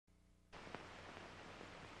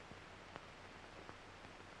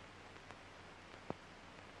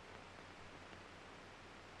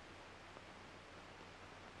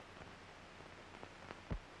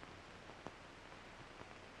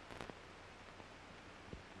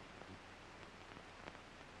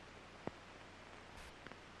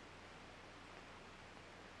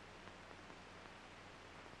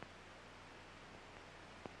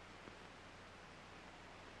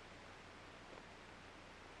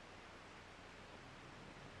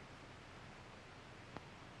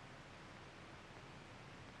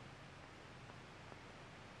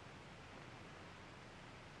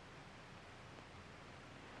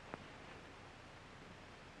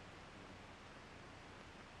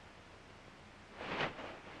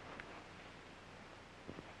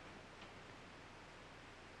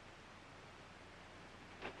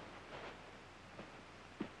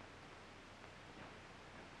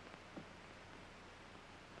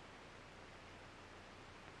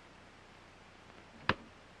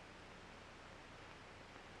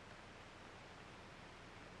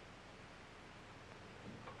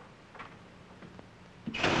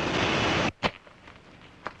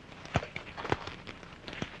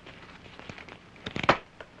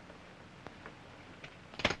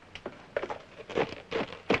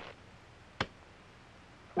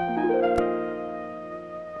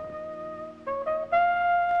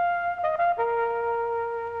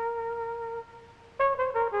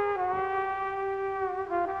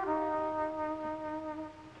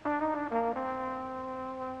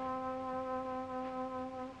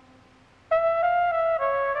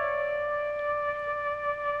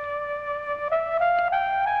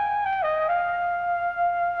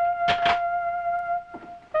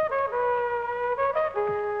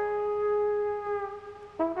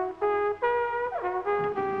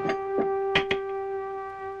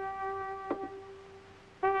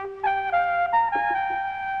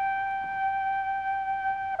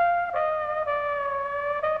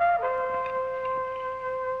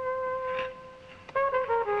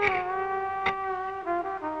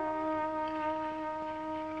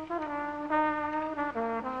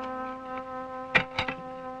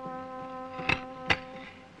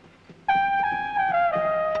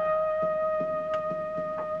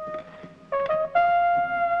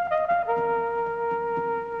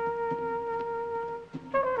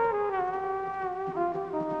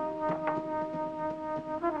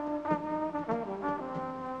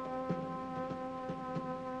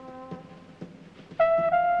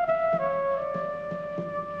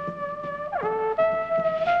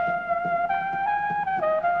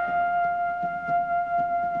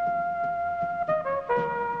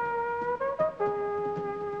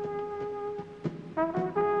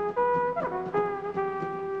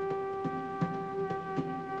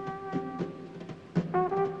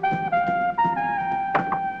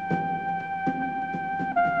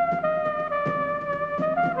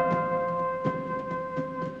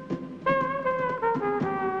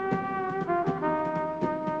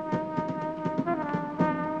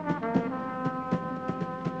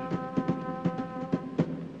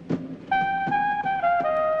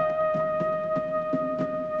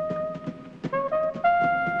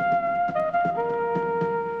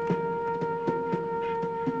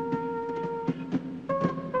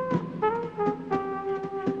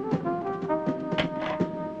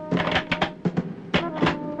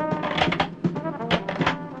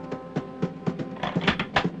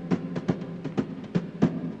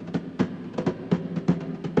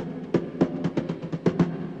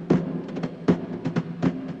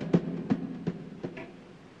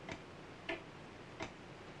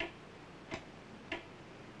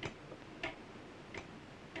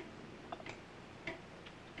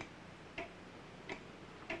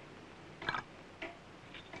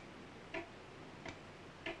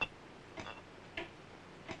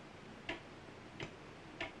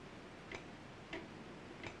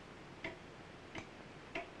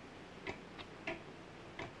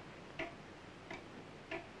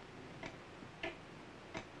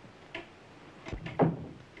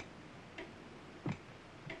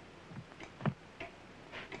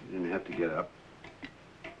to get up.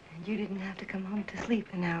 And you didn't have to come home to sleep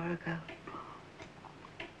an hour ago.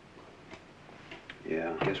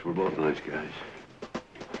 Yeah, I guess we're both nice guys.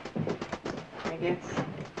 I guess.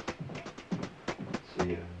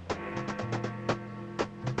 See ya.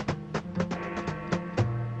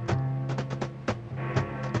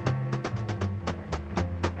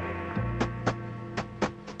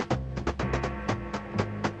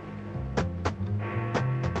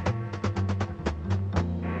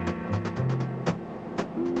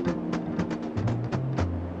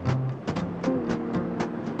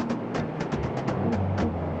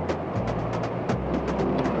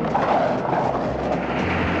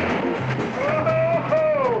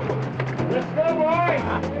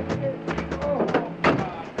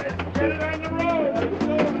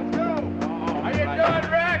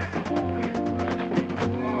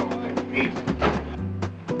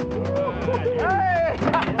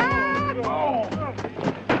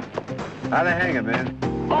 How'd I hang it, man?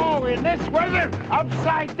 Oh, in this weather,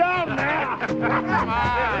 upside down, man. Come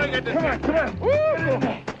on. Come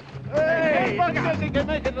on. Hey, look says he can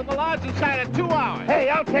make it to the lodge inside of 2 hours. Hey,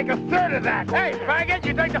 I'll take a third of that. Hey, faggot,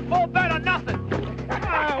 you take the full bet or nothing.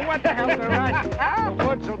 Oh, what the hell's the rush? The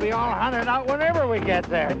woods will be all hunted out whenever we get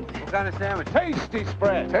there. What kind of sandwich? Tasty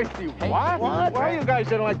spread. Tasty what? Well, you guys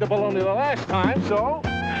didn't like the bologna the last time, so...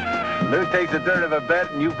 Lou takes a third of a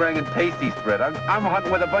bet, and you bring in tasty spread. I'm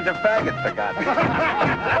hunting with a bunch of faggots, for God's sake.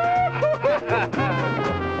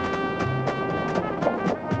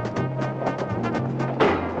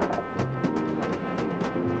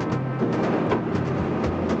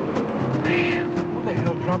 Who the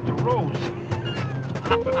hell dropped the rose?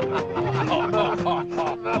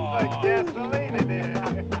 Gasoline in there.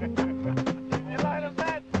 You light a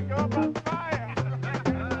match and go up on fire.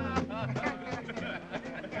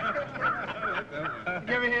 Did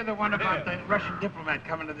you ever hear the one about the Russian diplomat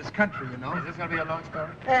coming to this country, you know? Is this going to be a long story?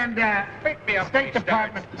 And the State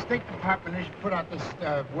Department has put out this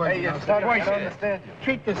word. Hey, you know, I don't said, understand you.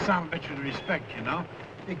 treat this son of a bitch with respect, you know?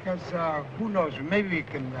 Because who knows, maybe we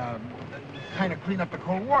can kind of clean up the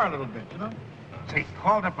Cold War a little bit, you know? So he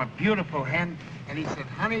called up a beautiful hen, and he said,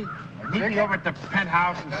 honey, meet me over at the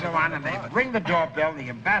penthouse and so on. And they ring the doorbell. The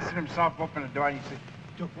ambassador himself opened the door, and he said,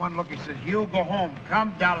 took one look, he says, you go home.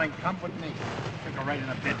 Come, darling, come with me. Took her right in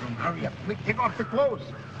the bedroom. Hurry up, quick, take off the clothes.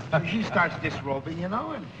 So she starts disrobing, you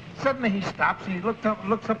know, and suddenly he stops, and he looks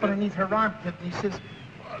up underneath her armpit, and he says,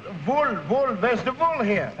 wool, where's the wool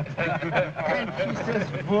here? And she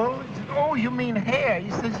says, wool? He says, oh, you mean hair?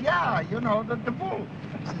 He says, yeah, you know, the wool.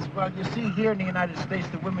 He says, well, you see, here in the United States,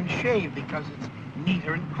 the women shave because it's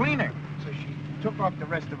neater and cleaner. So she took off the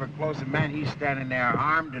rest of her clothes, and man, he's standing there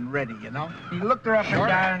armed and ready, you know? He looked her up and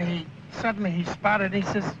down, and suddenly he spotted, he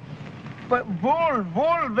says, but wool,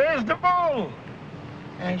 where's the wool?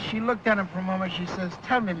 And she looked at him for a moment. She says,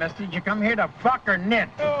 tell me, mister, did you come here to fuck or knit?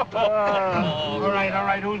 All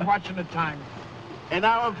right. Who's watching the time? An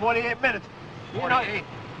hour and 48 minutes. 48.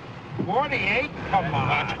 48? Come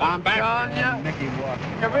on. I'm telling you. Mickey Walker.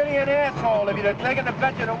 You're really an asshole. If you'd have taken the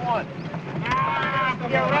bet, you'd have won.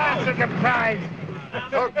 Your ass is a prize.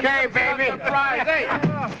 Okay, baby. Surprise. Hey.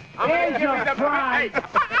 Here's your prize.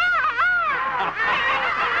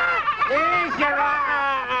 Here's your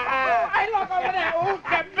Hey, look over there. Who's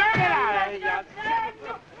the bird?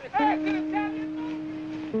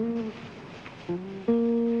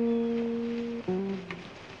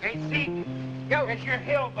 Hey, Zeke. Yo, it's your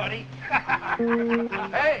hill, buddy.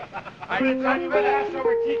 Hey, I didn't tell you Good ass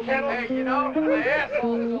over tea kettle. Hey, you know, my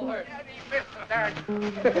asshole still hurts.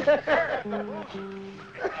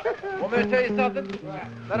 Want me to tell you something?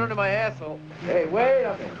 Not under my asshole. Hey, wait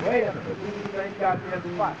a minute. This ain't goddamn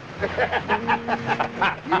spot.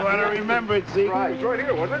 You want to remember it, Zeke? Right. It's right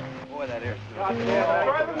here, wasn't it? Boy, that air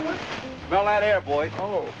Smell that air, boys.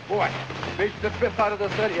 Oh, boy. beats the fifth out of the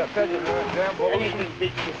city, I'll tell you. Damn pollution. Anything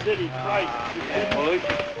beats the city, Christ.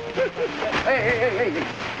 Pollution. Hey.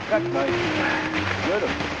 That's nice. Good.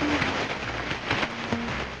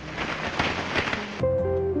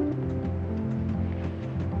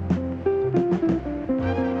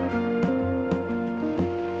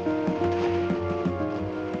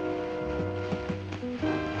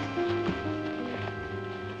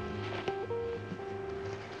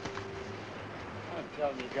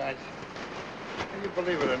 You guys, can you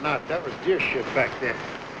believe it or not, that was deer shit back there.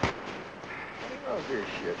 What was deer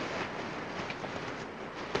shit?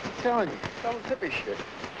 I'm telling you, that was hippie shit.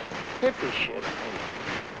 Hippie shit.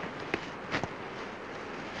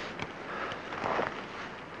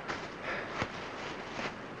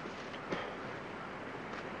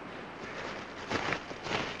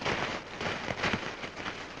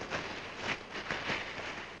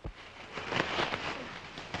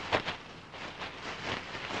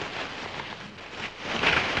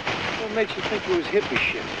 What makes you think it was hippie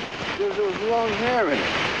shit? Because there was long hair in it.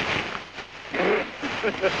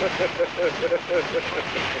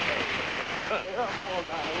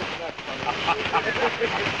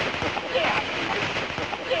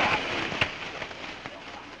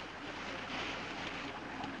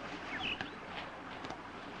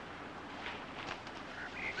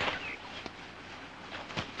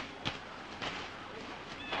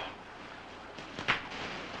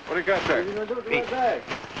 What do you got there? What are you gonna do with my bag?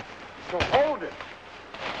 So hold it.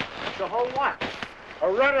 The whole what? A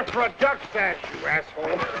rudder for a duck statue,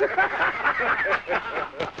 asshole.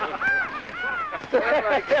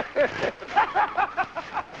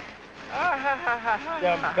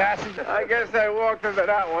 Dumb bastard. I guess I walked into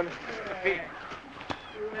that one. You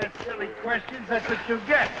ask silly questions, that's what you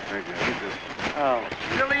get. Oh.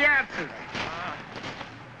 Silly answers.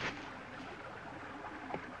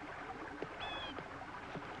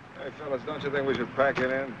 Hey, fellas, don't you think we should pack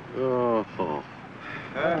it in? Oh. Huh?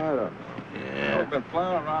 I don't know. We've been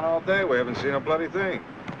plowing around all day. We haven't seen a bloody thing.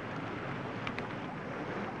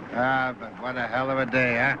 Ah, but what a hell of a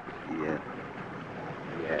day, huh? Yeah.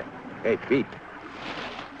 Yeah. Hey, Pete.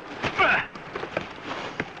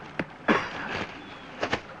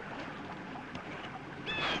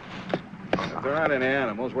 If there aren't any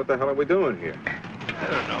animals, what the hell are we doing here? I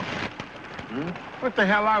don't know. What the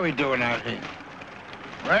hell are we doing out here?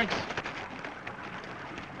 Rex?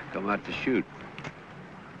 Come out to shoot.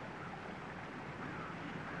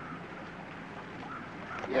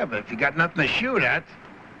 Yeah, but if you got nothing to shoot at...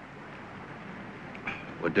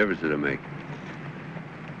 What difference did it make?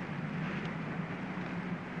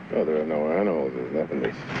 Oh, there are no animals. There's nothing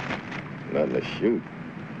to shoot.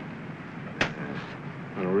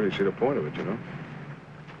 I don't really see the point of it, you know?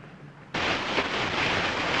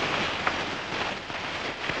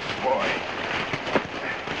 Boy.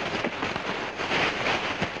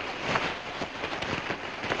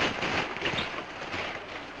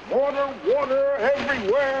 Water, water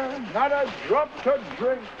everywhere, not a drop to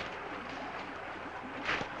drink.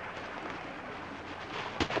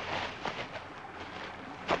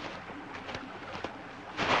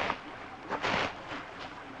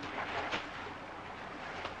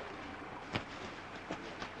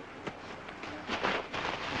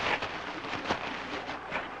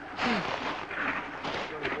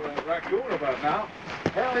 Raccoon about now.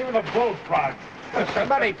 Hell, even the bullfrogs.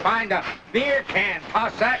 Somebody find a beer can,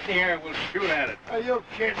 toss that in the air, we'll shoot at it. Are you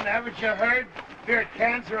kidding? Haven't you heard? Beer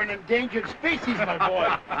cans are an endangered species, my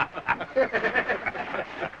boy.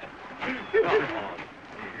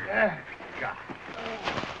 God.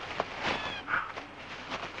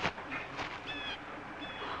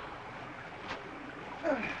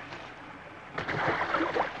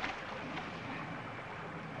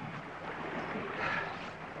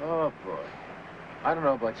 Oh, boy. I don't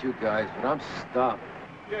know about you guys, but I'm stuffed.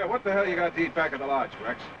 Yeah, what the hell you got to eat back at the lodge,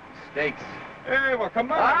 Rex? Steaks. Hey, well,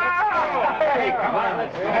 come on. Hey, come on,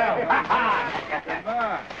 let's go. Come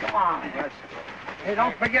on. Come on. Hey,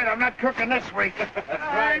 don't forget, I'm not cooking this week.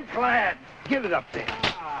 I'm glad. Get it up there.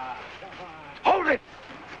 Hold it.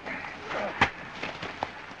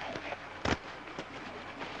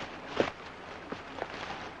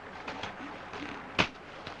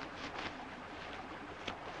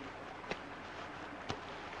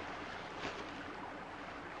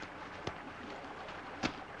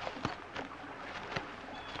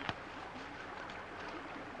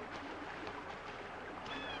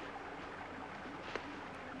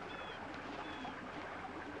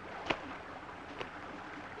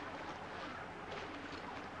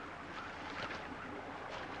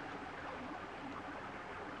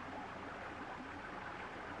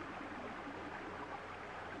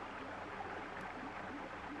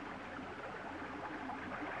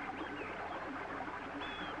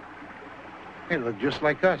 They look just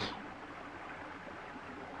like us.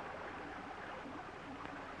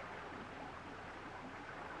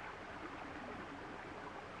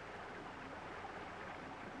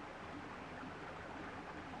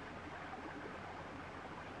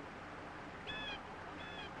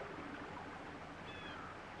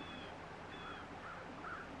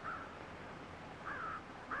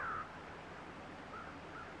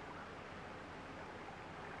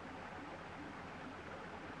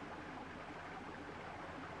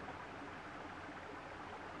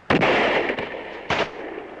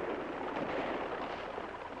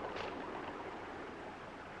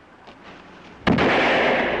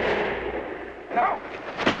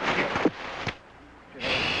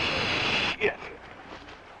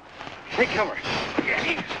 Hey, cover.